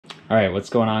Alright, what's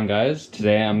going on, guys?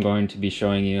 Today I'm going to be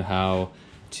showing you how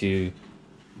to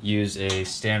use a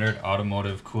standard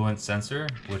automotive coolant sensor,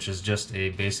 which is just a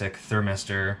basic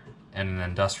thermistor and an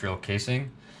industrial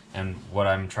casing. And what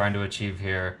I'm trying to achieve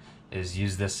here is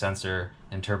use this sensor,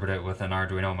 interpret it with an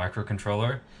Arduino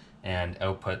microcontroller, and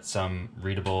output some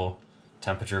readable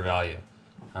temperature value.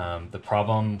 The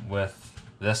problem with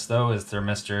this, though, is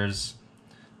thermistors,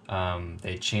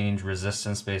 they change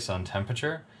resistance based on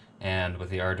temperature. And with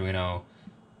the Arduino,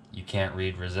 you can't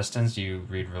read resistance, you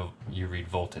read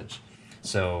voltage.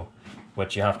 So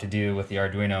what you have to do with the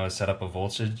Arduino is set up a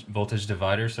voltage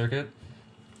divider circuit,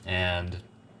 and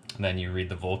then you read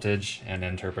the voltage and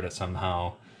interpret it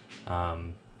somehow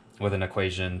with an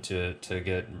equation to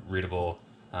get readable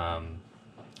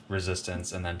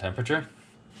resistance and then temperature.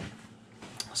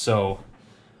 So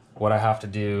what I have to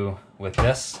do with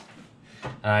this,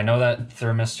 and I know that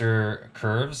thermistor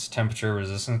curves, temperature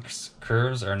resistance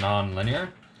curves, are non-linear.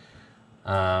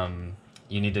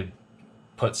 You need to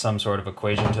put some sort of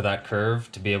equation to that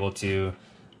curve to be able to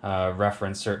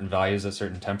reference certain values at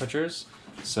certain temperatures.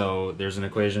 So there's an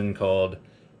equation called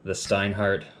the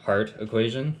steinhart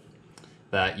equation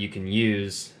that you can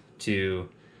use to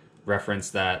reference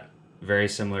that very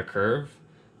similar curve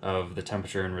of the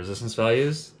temperature and resistance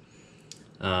values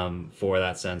for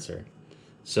that sensor.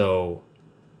 So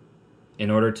in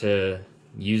order to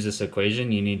use this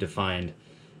equation, you need to find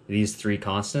these three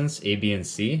constants, A, B, and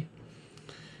C.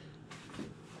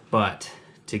 But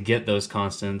to get those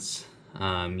constants,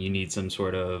 you need some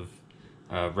sort of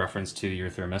reference to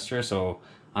your thermistor. So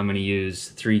I'm going to use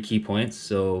 3 key points.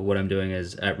 So what I'm doing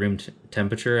is at room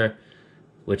temperature,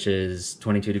 which is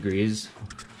 22 degrees,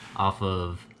 off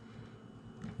of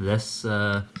this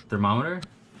thermometer,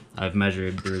 I've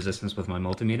measured the resistance with my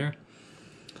multimeter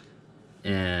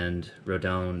and wrote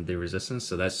down the resistance.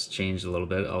 So that's changed a little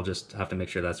bit. I'll just have to make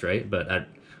sure that's right. But at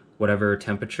whatever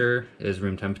temperature is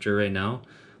room temperature right now,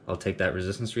 I'll take that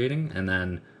resistance reading, and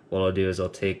then what I'll do is I'll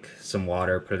take some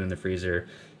water, put it in the freezer,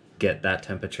 get that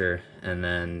temperature, and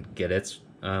then get its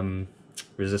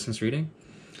resistance reading.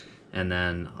 And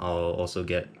then I'll also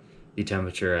get the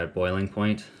temperature at boiling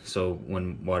point, so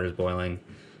when water's boiling,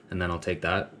 and then I'll take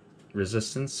that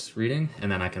resistance reading,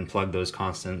 and then I can plug those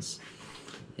constants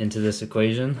into this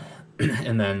equation,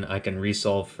 and then I can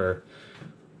resolve for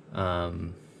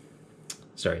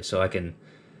so I can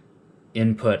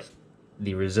input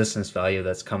the resistance value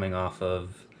that's coming off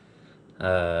of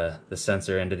the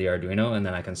sensor into the Arduino, and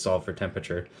then I can solve for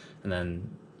temperature, and then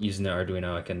using the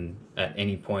Arduino I can, at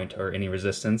any point or any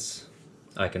resistance,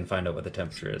 I can find out what the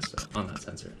temperature is on that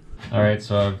sensor. Alright,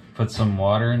 so I've put some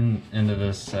water into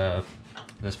this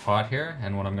this pot here,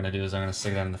 and what I'm going to do is I'm going to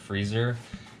stick that in the freezer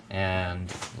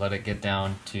and let it get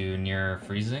down to near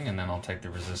freezing, and then I'll take the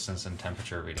resistance and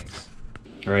temperature readings.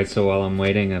 Alright, so while I'm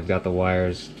waiting, I've got the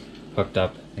wires hooked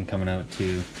up and coming out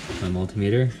to my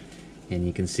multimeter, and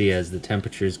you can see as the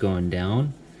temperature is going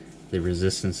down, the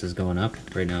resistance is going up.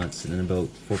 Right now it's in about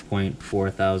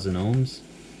 4.4 thousand ohms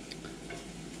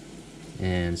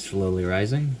and slowly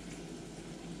rising.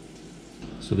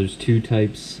 So there's 2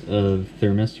 types of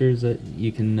thermistors that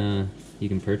you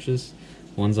can purchase.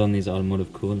 Ones on these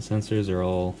automotive coolant sensors are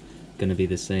all going to be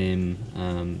the same.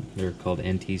 They're called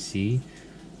NTC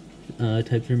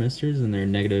type thermistors, and they're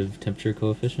negative temperature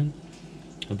coefficient,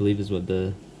 I believe is what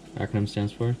the acronym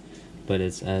stands for. But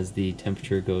it's as the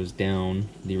temperature goes down,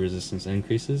 the resistance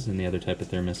increases, and the other type of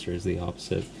thermistor is the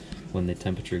opposite. When the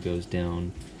temperature goes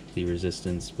down, the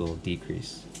resistance will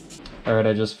decrease. Alright,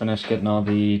 I just finished getting all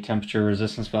the temperature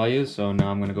resistance values, so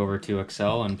now I'm going to go over to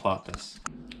Excel and plot this.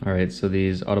 Alright, so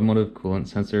these automotive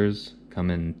coolant sensors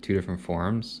come in 2 different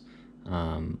forms.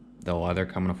 They'll either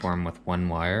come in a form with 1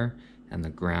 wire, and the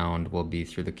ground will be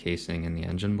through the casing in the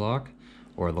engine block,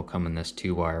 or they'll come in this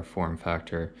 2-wire form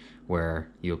factor where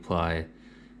you apply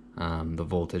the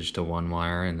voltage to 1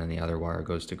 wire and then the other wire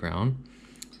goes to ground.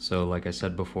 So like I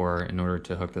said before, in order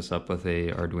to hook this up with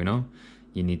a Arduino,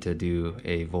 you need to do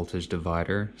a voltage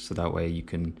divider, so that way you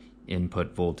can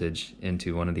input voltage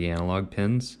into one of the analog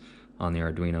pins on the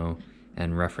Arduino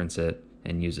and reference it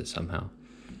and use it somehow.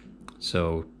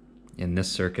 So in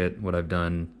this circuit, what I've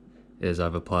done is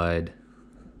I've applied,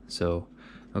 so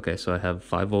I have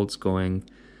 5 volts going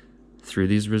through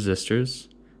these resistors,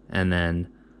 and then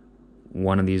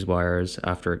one of these wires,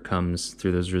 after it comes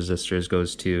through those resistors,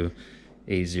 goes to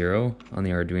A0 on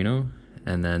the Arduino,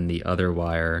 and then the other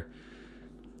wire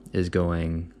is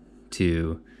going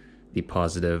to the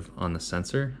positive on the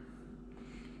sensor,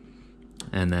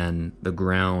 and then the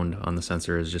ground on the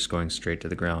sensor is just going straight to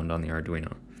the ground on the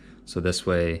Arduino. So this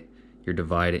way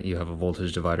you have a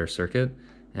voltage divider circuit,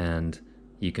 and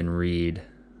you can read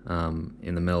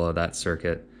in the middle of that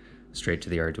circuit straight to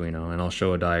the Arduino, and I'll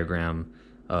show a diagram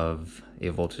of a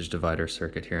voltage divider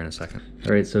circuit here in a second.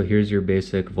 Alright, so here's your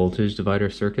basic voltage divider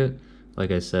circuit.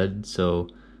 Like I said, so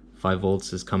 5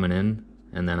 volts is coming in,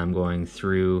 and then I'm going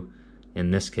through,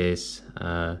 in this case,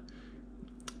 the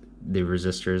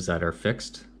resistors that are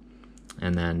fixed,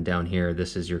 and then down here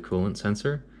this is your coolant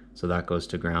sensor, so that goes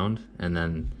to ground, and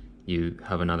then you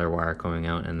have another wire going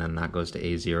out, and then that goes to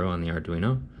A0 on the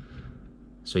Arduino,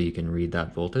 so you can read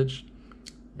that voltage.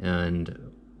 And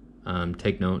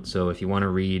take note, so if you want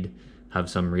to have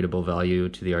some readable value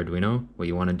to the Arduino, what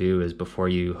you want to do is, before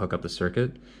you hook up the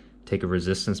circuit, take a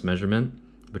resistance measurement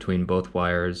between both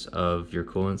wires of your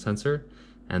coolant sensor,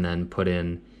 and then put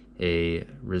in a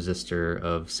resistor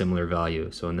of similar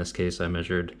value. So in this case I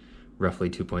measured roughly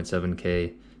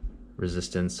 2.7k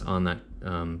resistance on that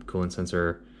coolant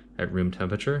sensor at room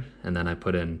temperature, and then I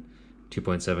put in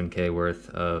 2.7k worth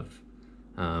of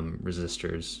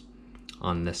resistors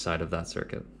on this side of that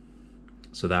circuit.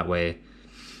 So that way,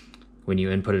 when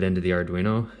you input it into the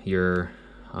Arduino, you're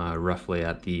roughly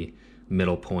at the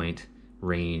middle point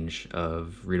range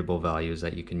of readable values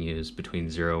that you can use between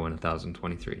 0 and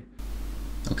 1023.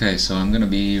 Okay, so I'm going to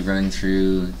be running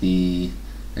through the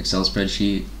Excel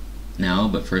spreadsheet now,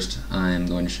 but first I'm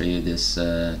going to show you this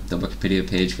the Wikipedia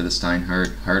page for the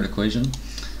steinhart equation,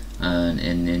 and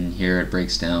in here it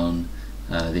breaks down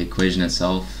the equation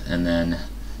itself and then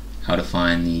how to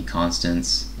find the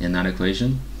constants in that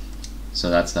equation. So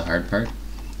that's the hard part.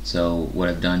 So what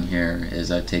I've done here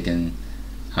is I've taken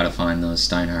how to find those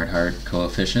steinhart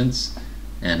coefficients,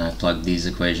 and I've plugged these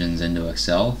equations into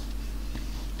Excel.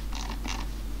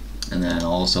 And then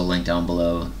I'll also link down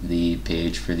below the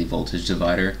page for the voltage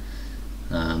divider.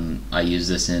 I use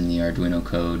this in the Arduino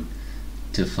code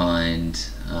to find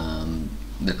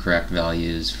the correct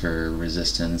values for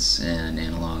resistance and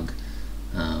analog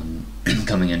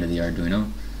coming into the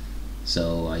Arduino.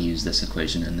 So I use this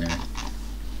equation in there,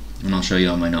 and I'll show you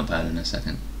on my notepad in a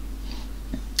second.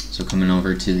 So coming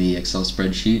over to the Excel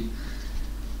spreadsheet,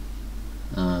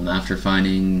 after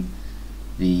finding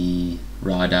the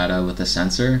raw data with the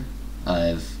sensor,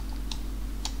 I've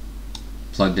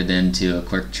plugged it into a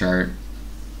quick chart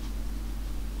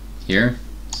here.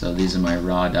 So these are my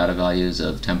raw data values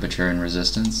of temperature and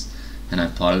resistance, and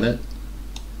I've plotted it.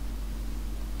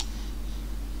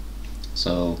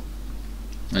 So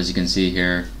as you can see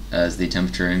here, as the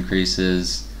temperature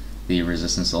increases, the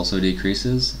resistance also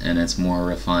decreases, and it's more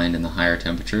refined in the higher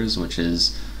temperatures, which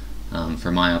is,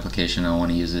 for my application, I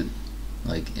want to use it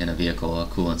like in a vehicle, a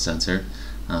coolant sensor.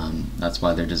 That's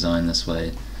why they're designed this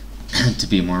way, to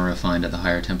be more refined at the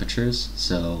higher temperatures.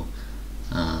 So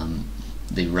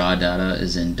the raw data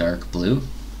is in dark blue,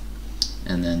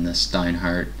 and then the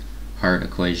steinhart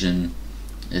equation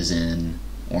is in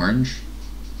orange.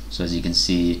 So as you can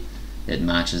see, it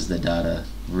matches the data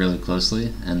really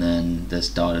closely, and then this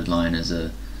dotted line is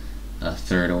a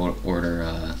third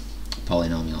order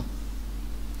polynomial.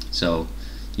 So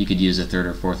you could use a third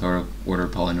or fourth order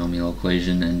polynomial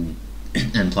equation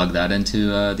and plug that into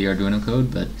the Arduino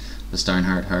code, but the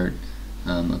steinhart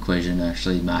equation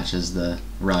actually matches the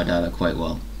raw data quite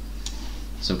well.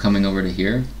 So coming over to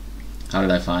here, how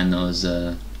did I find those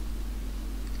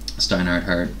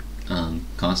steinhart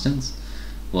constants?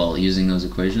 Well, using those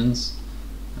equations,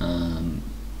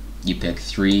 you pick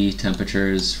 3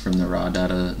 temperatures from the raw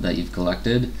data that you've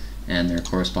collected and their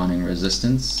corresponding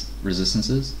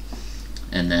resistances,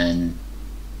 and then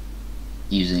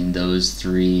using those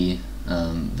 3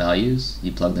 values,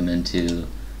 you plug them into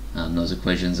those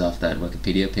equations off that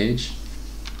Wikipedia page.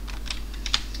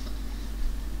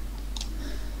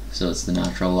 So it's the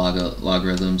natural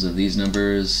logarithms of these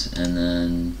numbers, and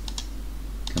then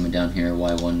coming down here,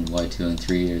 y1, y2, and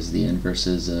 3 is the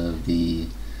inverses of the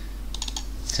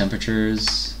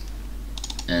temperatures,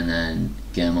 and then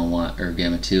gamma 1 or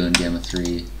gamma 2 and gamma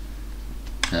 3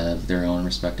 have their own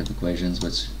respective equations,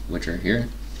 which are here.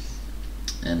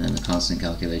 And then the constant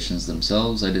calculations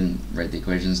themselves, I didn't write the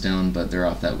equations down, but they're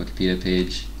off that Wikipedia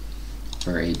page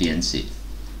for A, B, and C.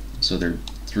 So they're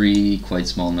 3 quite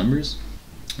small numbers.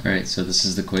 Alright, so this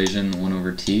is the equation 1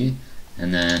 over T,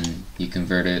 and then you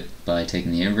convert it by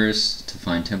taking the inverse to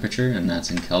find temperature, and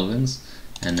that's in kelvins,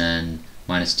 and then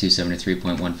minus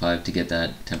 273.15 to get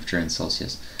that temperature in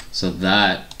Celsius. So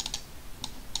that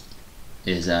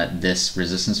is at this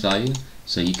resistance value,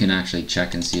 so you can actually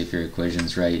check and see if your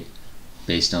equation's right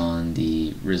based on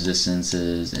the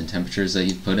resistances and temperatures that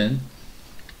you've put in.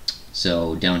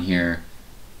 So down here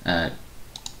at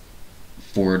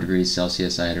 4 degrees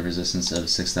Celsius I had a resistance of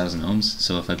 6,000 ohms,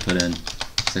 so if I put in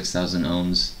 6,000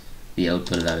 ohms, the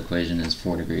output of that equation is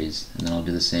 4 degrees. And then I'll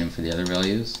do the same for the other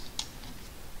values.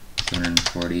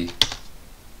 240,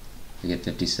 we get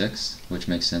 56, which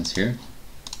makes sense here.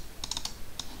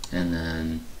 And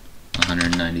then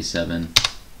 197,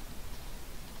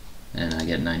 and I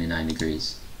get 99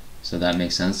 degrees. So that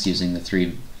makes sense using the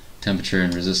 3 temperature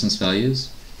and resistance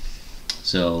values.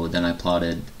 So then I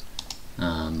plotted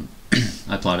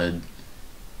I plotted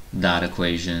that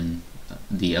equation,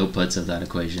 the outputs of that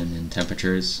equation in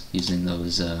temperatures using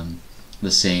those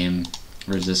the same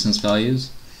resistance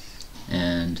values,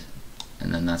 and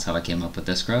then that's how I came up with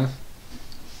this graph.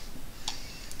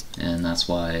 And that's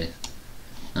why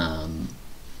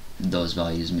those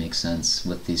values make sense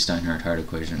with the steinhart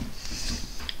equation.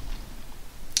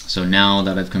 So now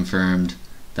that I've confirmed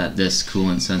that this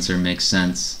coolant sensor makes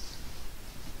sense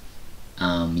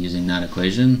using that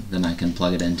equation, then I can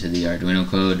plug it into the Arduino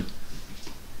code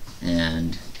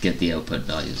and get the output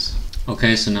values.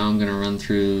 Okay, so now I'm going to run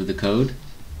through the code.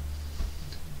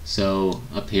 So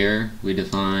up here we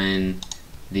define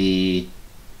the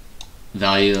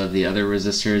value of the other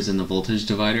resistors in the voltage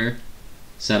divider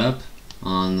setup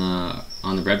on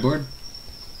the breadboard,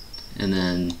 and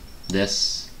then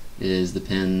this is the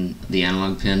pin, the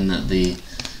analog pin that the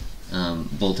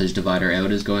voltage divider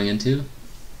out is going into,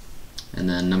 and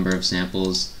then number of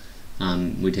samples.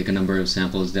 We take a number of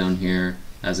samples down here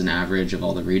as an average of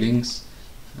all the readings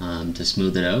to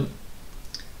smooth it out.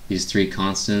 These 3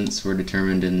 constants were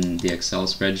determined in the Excel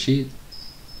spreadsheet.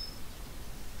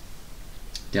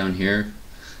 Down here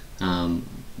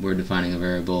we're defining a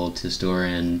variable to store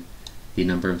in the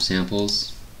number of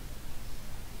samples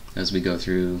as we go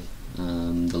through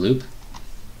the loop.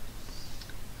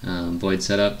 Void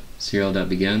setup,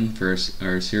 serial.begin for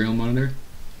our serial monitor,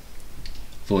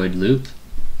 void loop,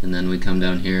 and then we come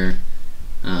down here,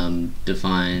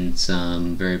 define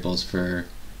some variables for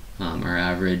our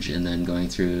average, and then going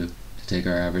through to take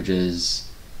our averages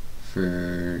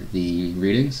for the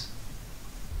readings.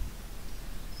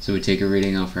 So we take a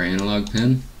reading off our analog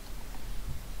pin.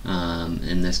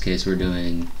 In this case we're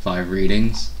doing 5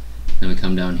 readings. Then we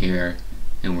come down here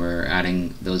and we're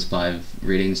adding those 5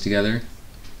 readings together,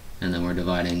 and then we're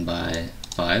dividing by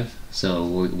 5. So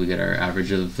we get our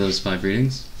average of those 5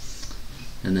 readings.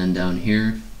 And then down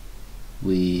here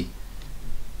we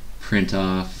print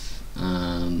off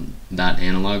that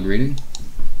analog reading.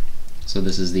 So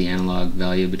this is the analog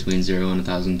value between 0 and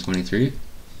 1023.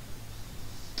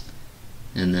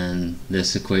 And then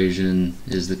this equation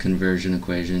is the conversion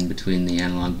equation between the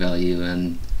analog value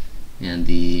and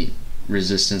the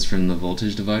resistance from the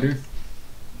voltage divider.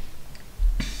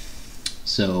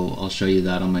 So I'll show you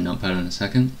that on my notepad in a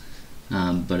second,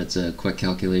 but it's a quick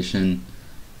calculation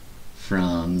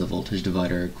from the voltage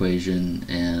divider equation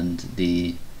and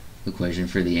the equation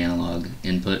for the analog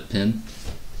input pin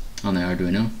on the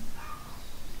Arduino.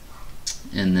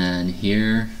 And then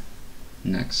here,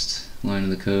 next line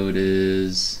of the code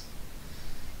is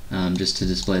just to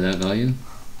display that value.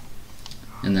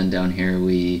 And then down here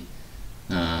we're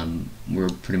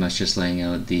pretty much just laying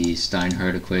out the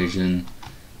steinhart equation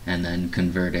and then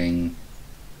converting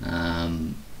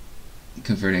the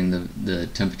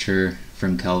temperature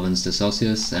from kelvins to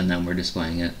Celsius, and then we're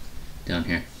displaying it down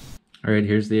here. Alright,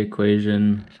 here's the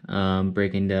equation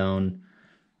breaking down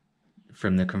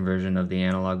from the conversion of the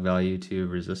analog value to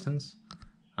resistance.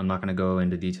 I'm not going to go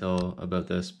into detail about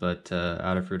this, but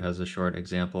Adafruit has a short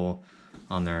example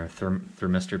on their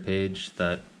Thermistor page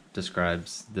that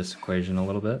describes this equation a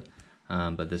little bit,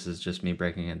 but this is just me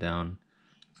breaking it down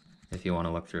if you want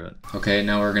to look through it. Okay,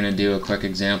 now we're going to do a quick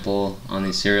example on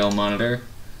the serial monitor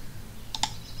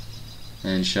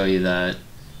and show you that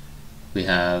we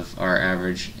have our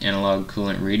average analog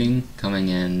coolant reading coming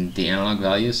in the analog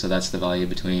value, so that's the value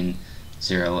between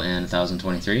 0 and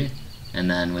 1023. And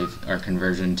then we've our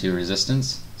conversion to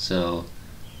resistance, so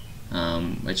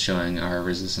it's showing our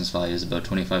resistance value is about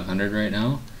 2500 right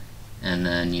now, and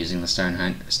then using the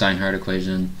Steinhart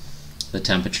equation, the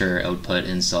temperature output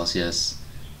in Celsius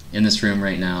in this room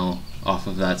right now off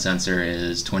of that sensor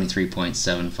is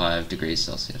 23.75 degrees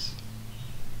Celsius.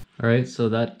 Alright, so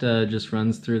that just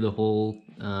runs through the whole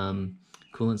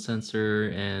coolant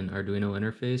sensor and Arduino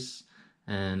interface,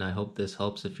 and I hope this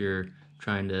helps if you're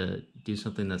trying to do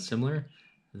something that's similar.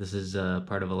 This is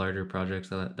part of a larger project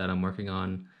that I'm working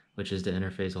on, which is to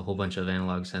interface a whole bunch of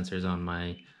analog sensors on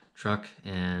my truck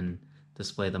and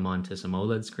display them onto some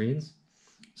OLED screens.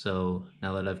 So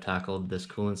now that I've tackled this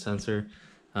coolant sensor,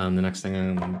 the next thing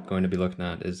I'm going to be looking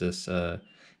at is this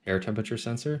air temperature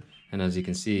sensor, and as you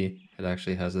can see, it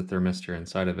actually has a thermistor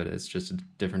inside of it. It's just a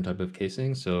different type of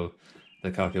casing, so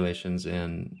the calculations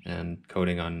and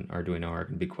coding on Arduino are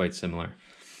going to be quite similar.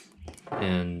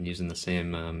 and using the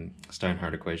same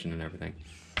Steinhart equation and everything.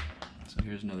 So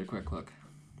here's another quick look.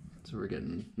 So we're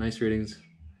getting nice readings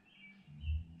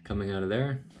coming out of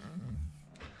there.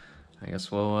 I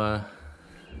guess we'll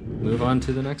move on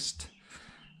to the next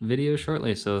video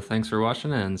shortly. So thanks for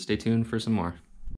watching and stay tuned for some more.